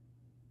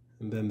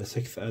 And then the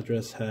 6th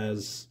address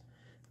has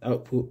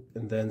output,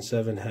 and then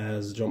 7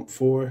 has jump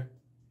 4,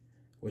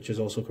 which is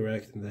also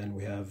correct, and then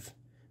we have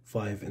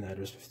 5 in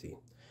address 15.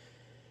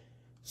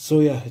 So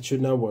yeah, it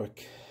should now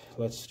work.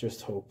 Let's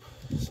just hope.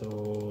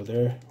 So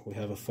there we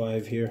have a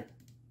 5 here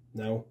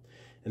now,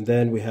 and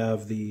then we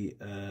have the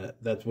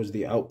that was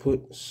the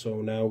output.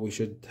 So now we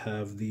should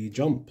have the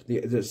jump.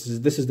 This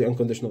is the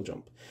unconditional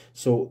jump.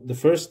 So the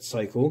first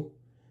cycle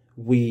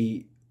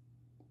we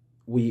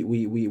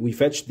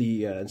fetched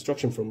the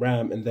instruction from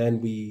RAM, and then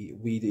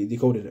we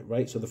decoded it,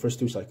 right? So the first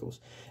 2 cycles.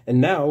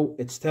 And now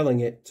it's telling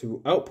it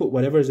to output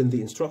whatever is in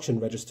the instruction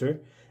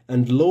register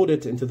and load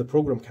it into the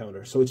program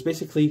counter. So it's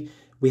basically,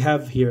 we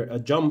have here a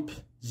jump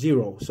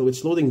 0. So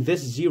it's loading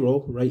this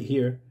 0 right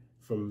here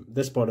from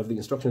this part of the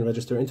instruction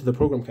register into the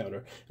program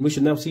counter. And we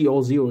should now see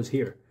all zeros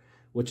here,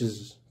 which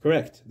is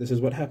correct. This is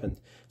what happened.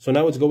 So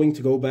now it's going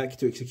to go back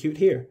to execute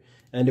here.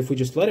 And if we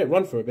just let it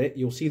run for a bit,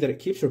 you'll see that it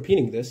keeps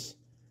repeating this.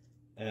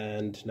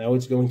 And now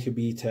it's going to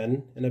be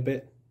 10 in a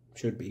bit,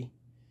 should be.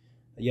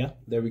 Yeah,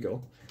 there we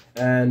go.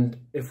 And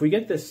if we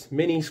get this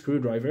mini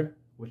screwdriver,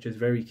 which is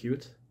very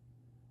cute,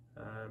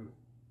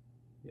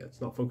 yeah, it's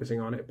not focusing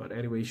on it, but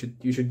anyway,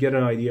 you should get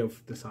an idea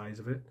of the size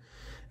of it.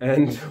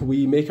 And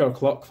we make our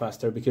clock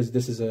faster because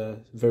this is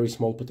a very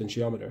small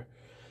potentiometer,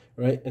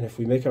 right? And if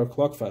we make our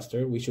clock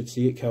faster, we should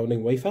see it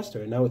counting way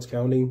faster. And now it's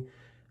counting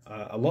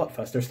a lot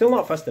faster. Still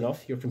not fast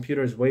enough. Your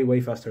computer is way,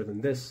 way faster than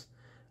this.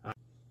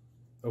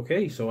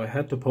 Okay, so I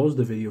had to pause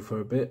the video for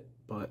a bit,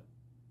 but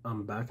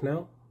I'm back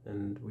now,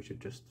 and we should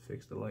just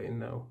fix the lighting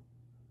now.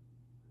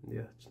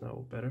 Yeah, it's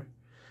now better.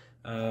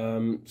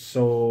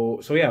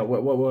 So yeah,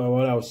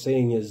 what I was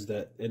saying is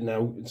that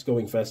now it's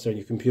going faster, and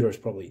your computer is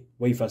probably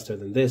way faster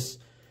than this.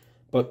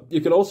 But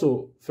you could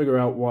also figure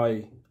out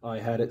why I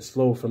had it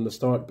slow from the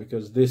start,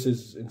 because this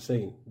is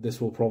insane. This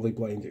will probably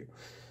blind you.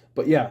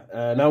 But yeah,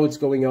 now it's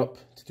going up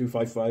to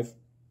 255,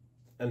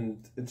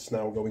 and it's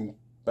now going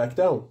back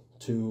down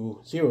to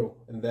 0,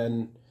 and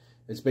then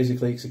it's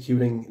basically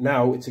executing.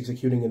 Now it's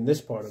executing in this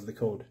part of the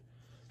code,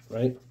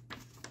 right?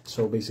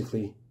 So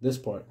basically this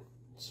part.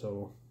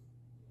 So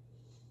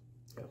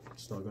yeah,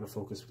 it's not going to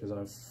focus because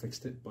I've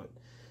fixed it, but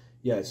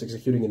yeah, it's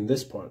executing in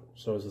this part.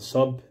 So it's a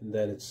sub, and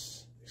then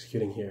it's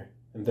executing here,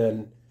 and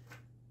then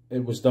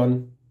it was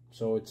done.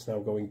 So it's now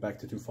going back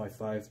to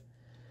 255,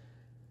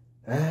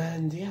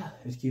 and yeah,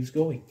 it keeps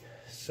going.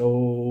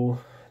 So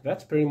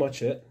that's pretty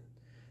much it.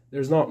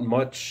 There's not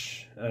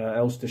much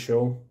else to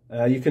show.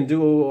 You can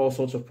do all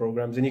sorts of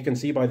programs, and you can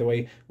see, by the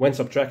way, when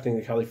subtracting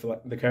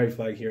the carry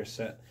flag here is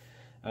set.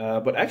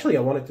 But actually,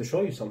 I wanted to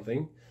show you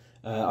something.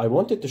 I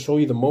wanted to show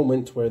you the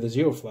moment where the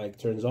 0 flag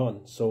turns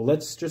on. So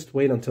let's just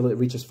wait until it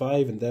reaches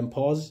 5 and then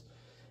pause.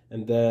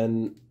 And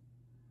then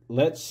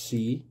let's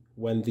see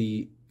when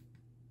the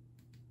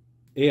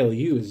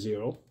ALU is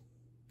 0.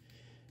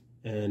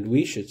 And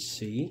we should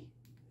see,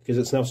 because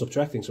it's now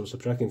subtracting, so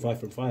subtracting 5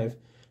 from 5.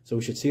 So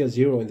we should see a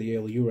 0 in the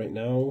ALU right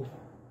now.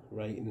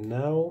 Right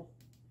now,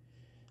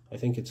 I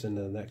think it's in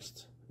the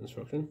next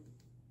instruction.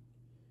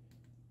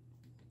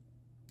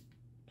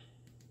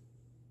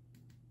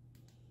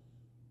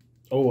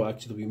 Oh,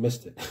 actually, we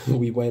missed it.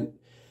 We went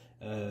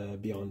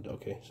beyond.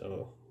 Okay,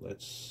 so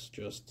let's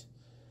just...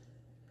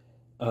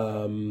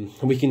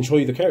 we can show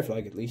you the carry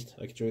flag at least.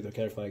 I can show you the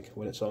carry flag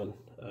when it's on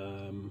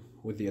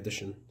with the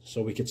addition.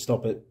 So we could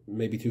stop at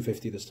maybe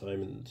 250 this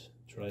time and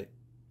try...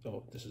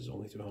 Oh, this is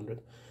only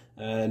 200.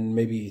 And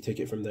maybe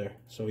take it from there.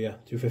 So yeah,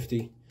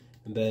 250,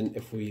 And then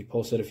if we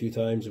pulse it a few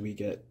times, we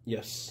get,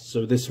 yes.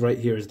 So this right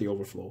here is the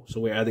overflow. So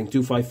we're adding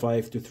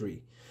 255 to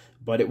 3,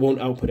 but it won't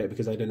output it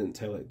because I didn't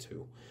tell it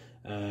to.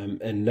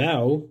 And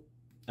now,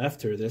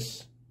 after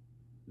this,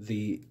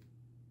 the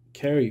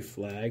carry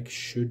flag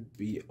should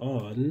be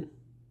on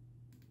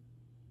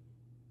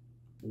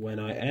when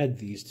I add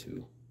these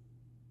two.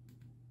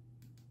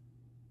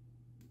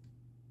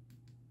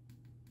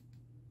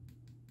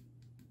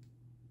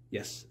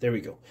 Yes, there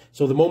we go.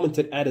 So the moment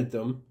it added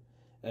them,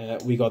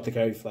 we got the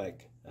carry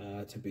flag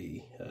to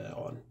be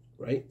on,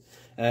 right?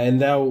 And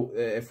now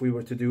if we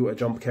were to do a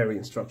jump carry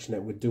instruction,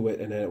 it would do it,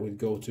 and then it would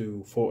go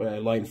to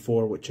line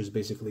 4, which is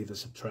basically the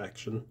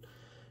subtraction,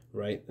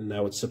 right? And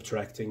now it's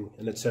subtracting,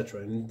 and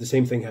etc. And the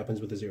same thing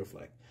happens with the 0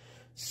 flag.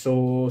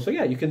 So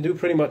yeah, you can do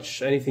pretty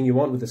much anything you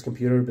want with this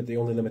computer, but the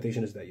only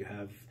limitation is that you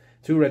have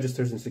 2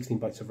 registers and 16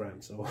 bytes of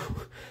RAM. So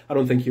I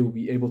don't think you'll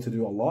be able to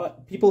do a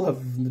lot. People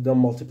have done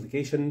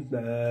multiplication.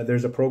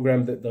 There's a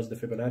program that does the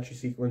Fibonacci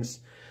sequence.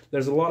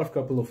 There's a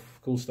couple of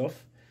cool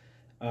stuff.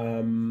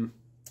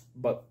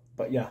 But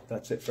yeah,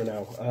 that's it for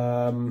now.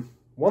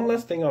 One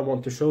last thing I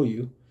want to show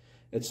you.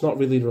 It's not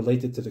really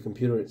related to the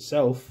computer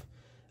itself,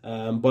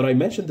 but I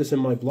mentioned this in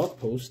my blog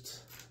post,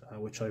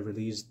 which I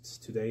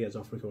released today as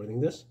of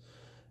recording this.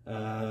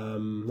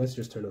 Let's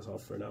just turn this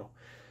off for now.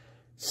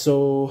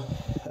 So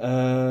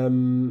I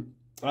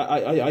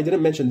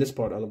didn't mention this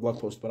part on the blog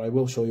post, but I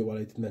will show you what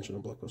I did mention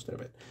on the blog post in a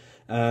bit.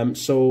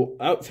 So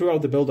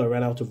throughout the build, I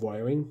ran out of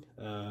wiring,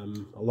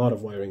 a lot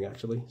of wiring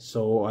actually.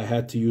 So I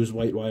had to use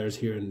white wires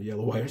here and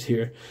yellow wires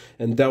here.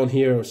 And down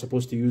here, I was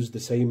supposed to use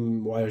the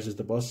same wires as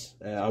the bus.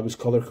 I was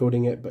color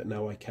coding it, but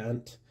now I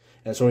can't.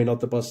 Sorry, not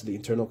the bus, the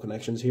internal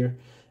connections here.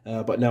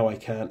 But now I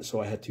can't, so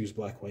I had to use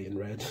black, white, and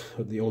red,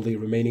 the only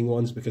remaining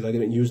ones, because I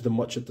didn't use them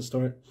much at the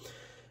start.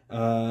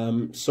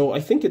 So I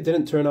think it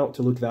didn't turn out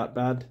to look that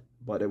bad,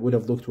 but it would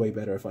have looked way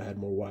better if I had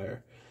more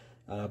wire.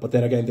 But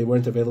then again, they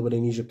weren't available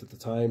in Egypt at the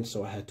time,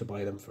 so I had to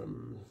buy them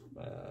from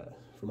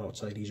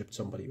outside Egypt.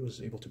 Somebody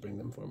was able to bring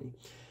them for me.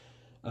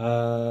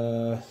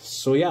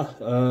 So yeah,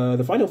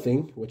 the final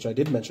thing, which I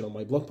did mention on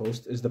my blog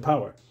post, is the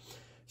power.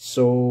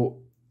 So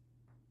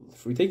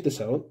if we take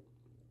this out,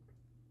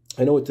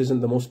 I know it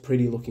isn't the most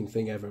pretty looking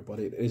thing ever, but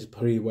it is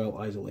pretty well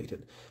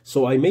isolated.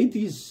 So I made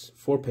these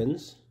 4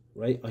 pins,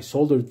 right? I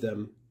soldered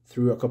them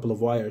through a couple of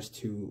wires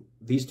to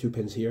these 2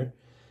 pins here.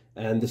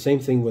 And the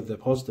same thing with the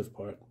positive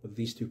part, with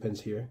these 2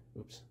 pins here.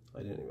 Oops,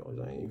 I didn't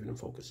even in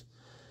focus.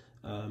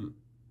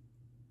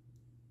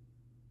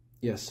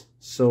 Yes,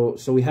 so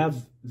we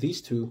have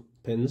these 2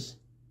 pins,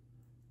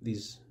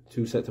 these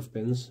 2 set of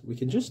pins. We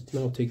can just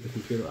now take the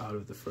computer out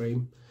of the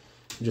frame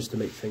just to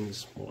make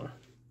things more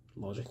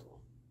logical,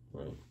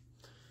 right?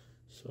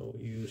 So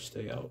you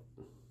stay out,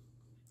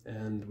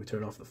 and we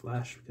turn off the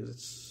flash because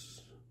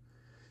it's,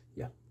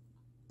 yeah,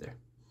 there.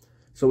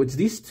 So it's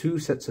these 2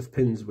 sets of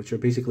pins, which are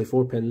basically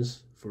 4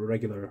 pins for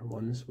regular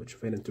ones, which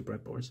fit into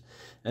breadboards.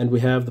 And we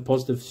have the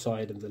positive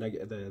side and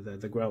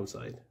the ground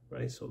side,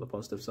 right? So the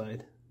positive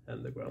side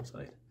and the ground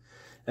side.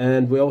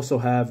 And we also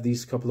have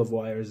these couple of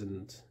wires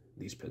and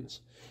these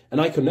pins.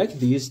 And I connect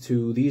these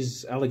to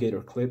these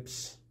alligator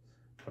clips,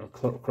 or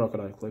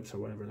crocodile clips, or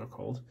whatever they're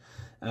called.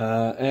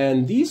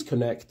 And these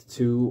connect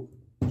to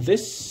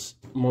this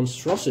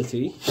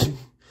monstrosity,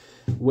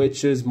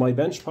 which is my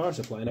bench power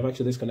supply. And I've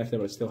actually disconnected,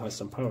 but it still has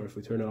some power. If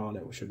we turn it on,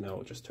 it should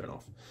now just turn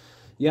off.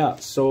 Yeah,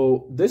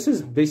 so this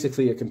is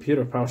basically a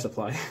computer power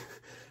supply,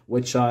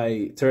 which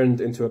I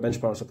turned into a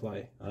bench power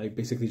supply. I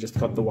basically just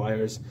cut the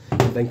wires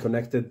and then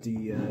connected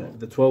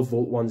the 12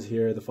 volt ones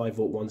here, the 5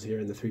 volt ones here,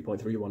 and the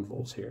 3.31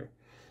 volts here.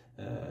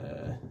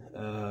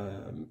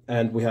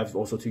 And we have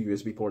also 2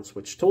 USB ports,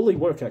 which totally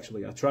work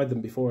actually. I tried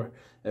them before.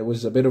 It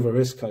was a bit of a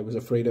risk. I was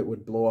afraid it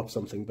would blow up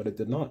something, but it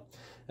did not.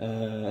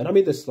 And I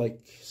made this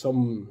like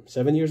some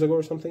 7 years ago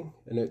or something,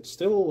 and it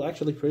still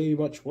actually pretty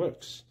much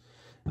works.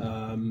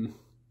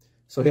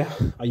 So yeah,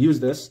 I use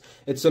this.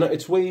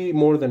 It's way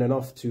more than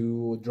enough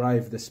to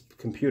drive this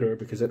computer,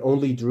 because it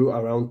only drew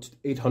around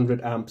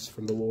 800 amps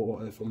from the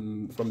wall,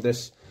 from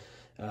this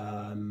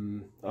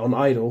on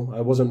idle.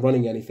 I wasn't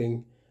running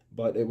anything,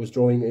 but it was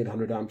drawing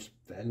 800 amps,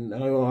 and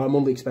I'm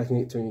only expecting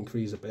it to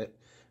increase a bit,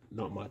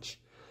 not much.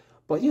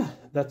 But yeah,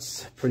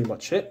 that's pretty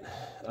much it.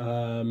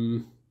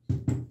 And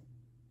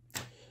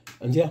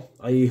yeah,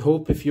 I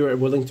hope if you're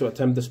willing to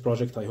attempt this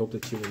project, I hope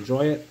that you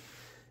enjoy it.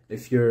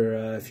 If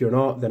you're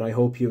not, then I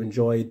hope you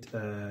enjoyed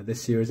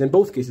this series. In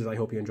both cases, I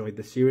hope you enjoyed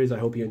this series. I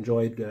hope you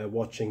enjoyed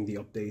watching the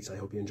updates. I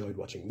hope you enjoyed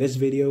watching this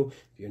video.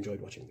 If you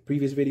enjoyed watching the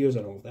previous videos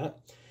and all of that.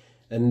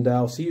 And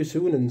I'll see you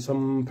soon in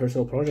some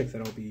personal project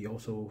that I'll be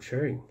also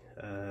sharing.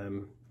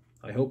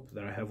 I hope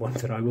that I have one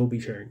that I will be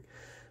sharing.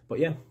 But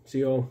yeah, see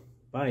you all.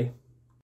 Bye.